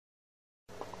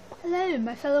Hello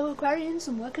my fellow Aquarians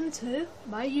and welcome to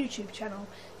my YouTube channel.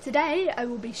 Today I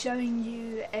will be showing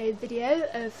you a video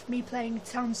of me playing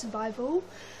Town Survival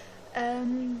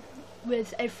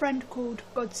with a friend called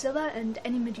Godzilla and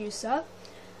Any Medusa.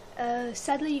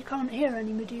 Sadly you can't hear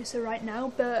Any Medusa right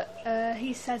now, but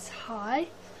he says hi,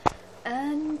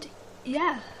 and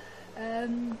yeah,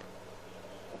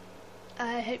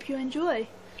 I hope you enjoy.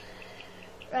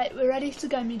 Right, we're ready to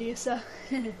go, Medusa.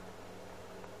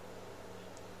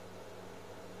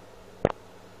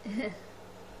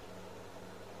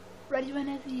 Ready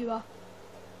whenever you are.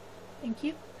 Thank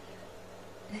you.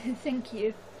 Thank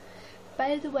you.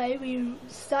 By the way, we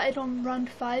started on round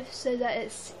 5 so that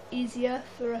it's easier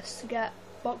for us to get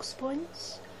box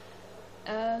points.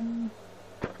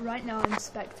 Right now I'm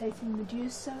spectating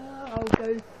Medusa. I'll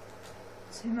go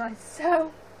to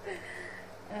myself.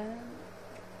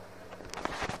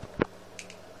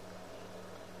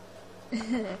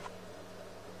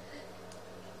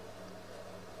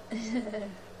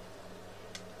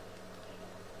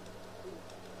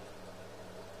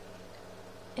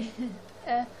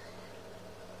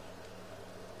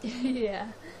 Yeah.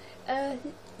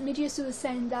 Medusa was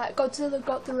saying that Godzilla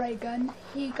got the ray gun,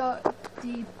 he got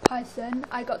the Python,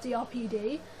 I got the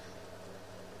RPD.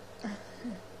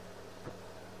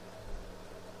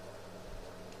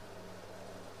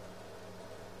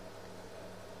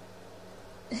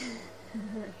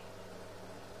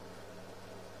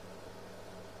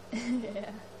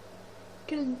 Yeah.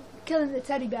 Killing the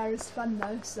teddy bear is fun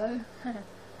though, so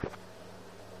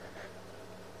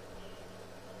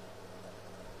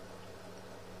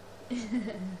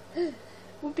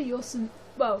would be awesome.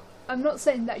 Well, I'm not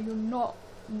saying that you're not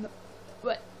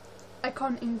but I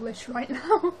can't English right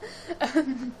now.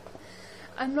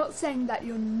 I'm not saying that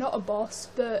you're not a boss,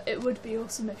 but it would be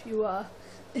awesome if you were.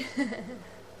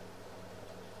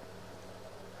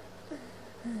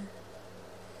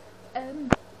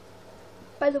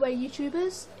 By the way,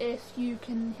 YouTubers, if you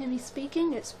can hear me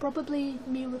speaking, it's probably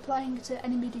me replying to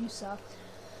Any Medusa.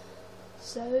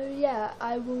 So yeah,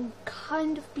 I will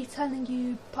kind of be telling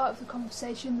you part of the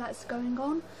conversation that's going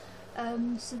on,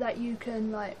 so that you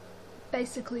can like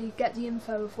basically get the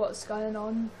info of what's going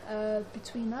on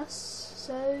between us.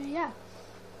 So yeah.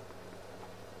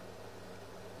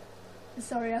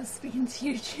 Sorry, I was speaking to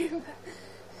YouTube.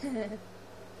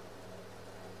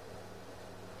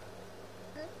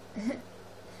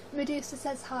 Medusa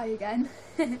says hi again.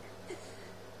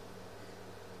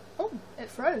 Oh, it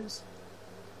froze.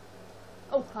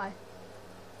 Oh, hi.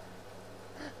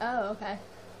 Oh, okay.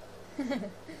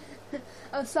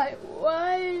 I was like,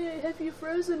 why have you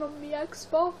frozen on the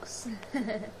Xbox?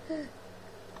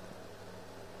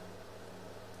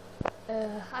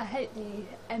 I hate the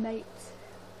M8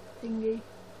 thingy.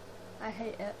 I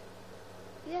hate it.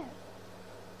 Yeah.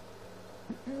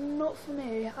 Not for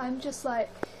me. I'm just like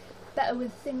better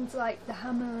with things like the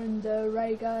hammer and the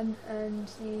ray gun and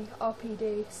the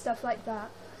RPD, stuff like that.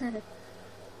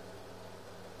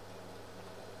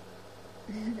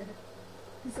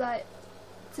 It's like,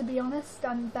 to be honest,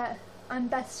 I'm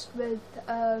best with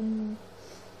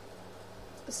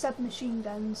submachine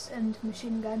guns and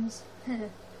machine guns.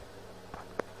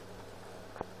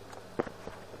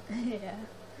 Yeah.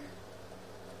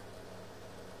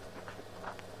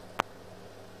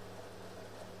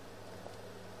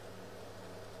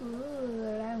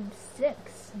 Ooh, round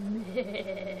 6.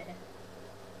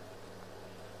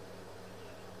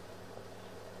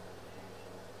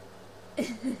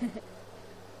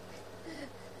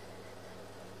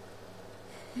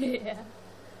 Yeah.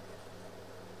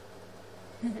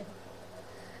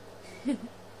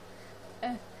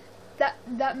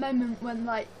 That moment when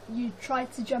like you try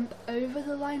to jump over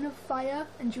the line of fire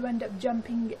and you end up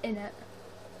jumping in it.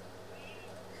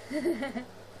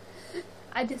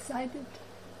 I decided.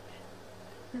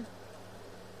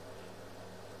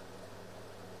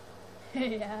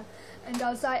 Yeah, and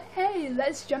I was like, hey,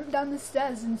 let's jump down the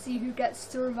stairs and see who gets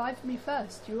to revive me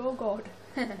first, you old god.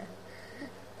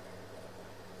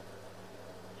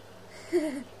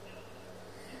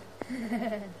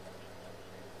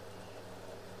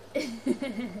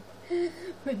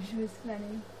 Which was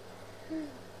funny.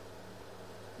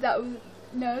 That was,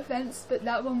 no offense, but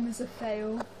that one was a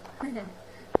fail.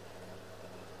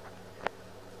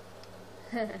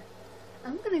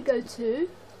 I'm gonna go to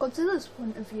Godzilla's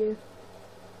point of view.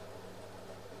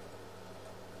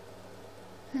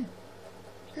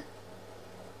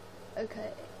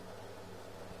 Okay.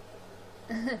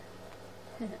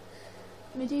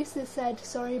 Medusa said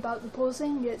sorry about the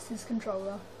pausing, it's his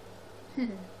controller. Do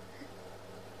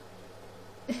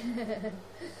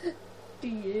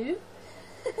you?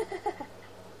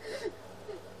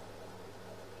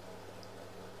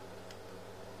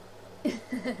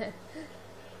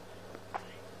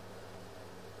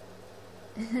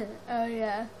 Oh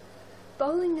yeah.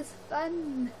 Bowling is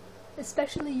fun.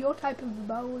 Especially your type of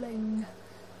bowling.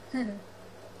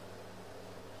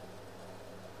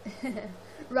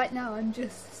 Right now I'm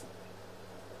just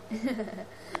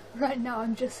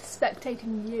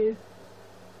spectating you.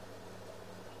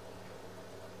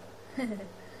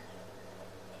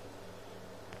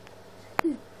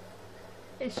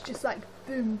 It's just like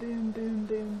boom, boom, boom,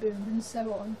 boom, boom, and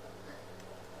so on.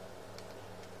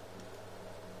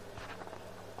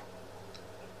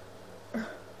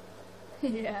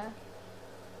 Yeah.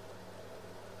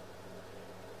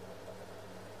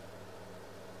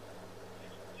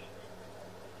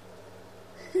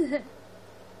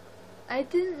 I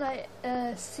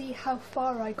didn't see how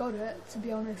far I got it, to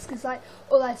be honest, because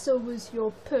all I saw was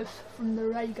your puff from the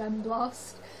ray gun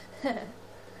blast.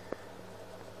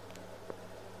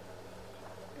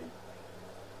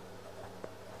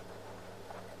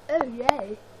 Oh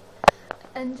yay!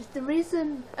 And the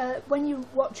reason, when you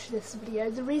watch this video,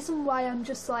 the reason why I'm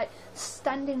just like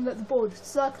standing at the board,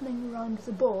 circling around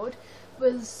the board,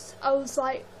 was I was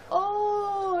like,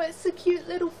 oh, it's a cute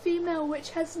little female which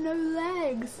has no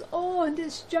legs. Oh, and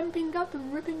it's jumping up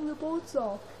and ripping the boards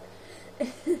off.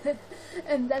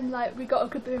 And then we got a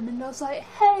kaboom, and I was like,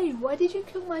 hey, why did you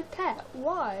kill my pet?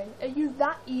 Why? Are you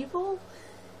that evil?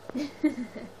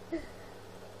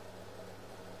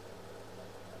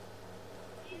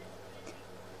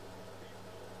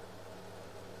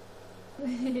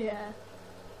 Yeah.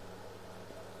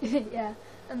 Yeah,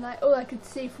 and all I could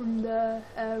see from the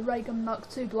ray gun Mark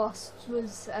II blast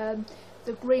was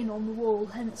the green on the wall,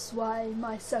 hence why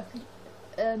my circling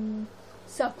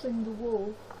the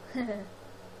wall.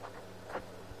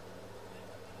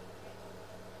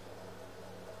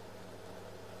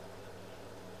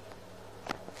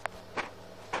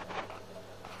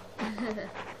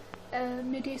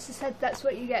 Medusa said that's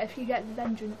what you get if you get the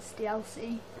Vengeance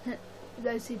DLC. For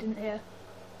those who didn't hear.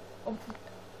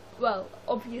 Well,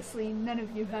 obviously none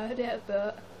of you heard it,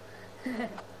 but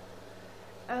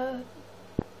oh,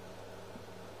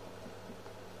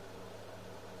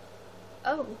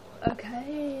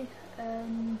 okay.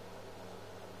 Don't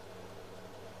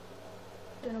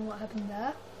know what happened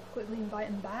there. Quickly invite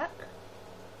him back.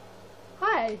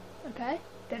 Hi. Okay.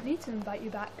 Don't need to invite you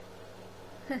back.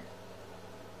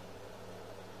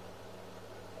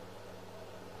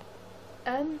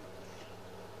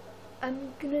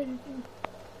 I'm gonna...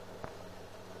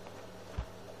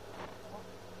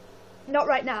 Not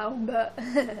right now, but...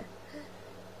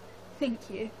 Thank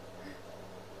you.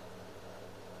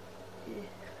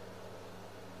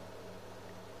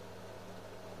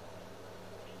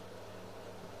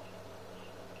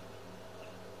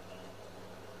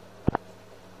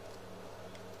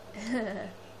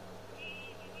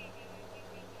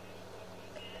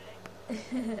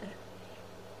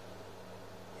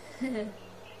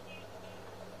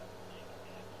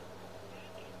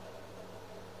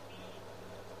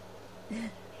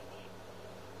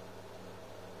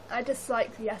 I just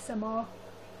like the SMR.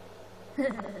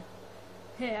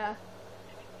 Yeah.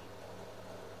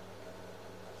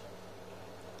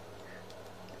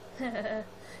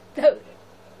 Don't.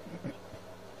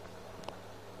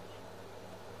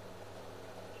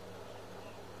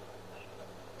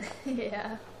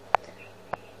 Yeah.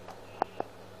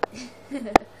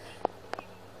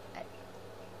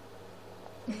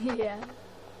 Yeah.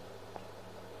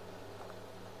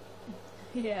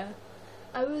 Yeah.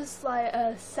 I was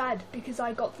sad because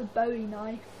I got the Bowie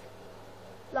knife.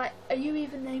 Are you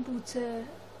even able to...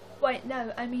 Wait,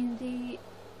 no, I mean the...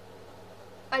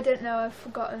 I don't know, I've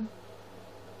forgotten.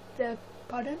 The...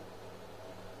 Pardon?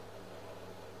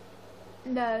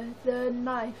 No, the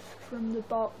knife from the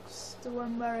box. The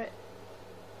one where it...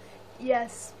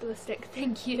 Yes, ballistic,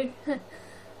 thank you.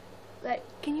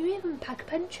 Can you even pack a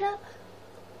puncher?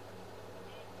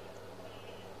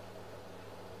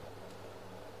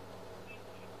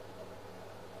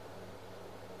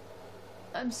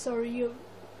 I'm sorry,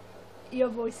 your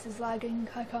voice is lagging,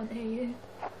 I can't hear you.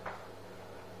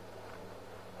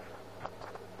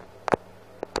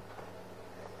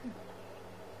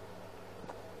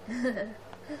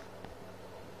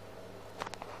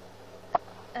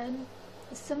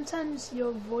 Sometimes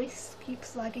your voice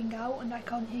keeps lagging out and I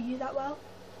can't hear you that well.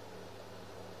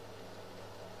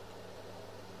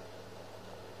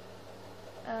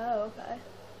 Oh, okay.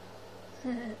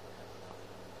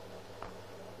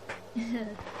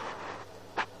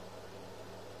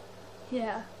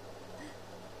 Yeah.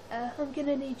 I'm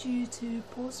gonna need you to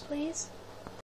pause, please.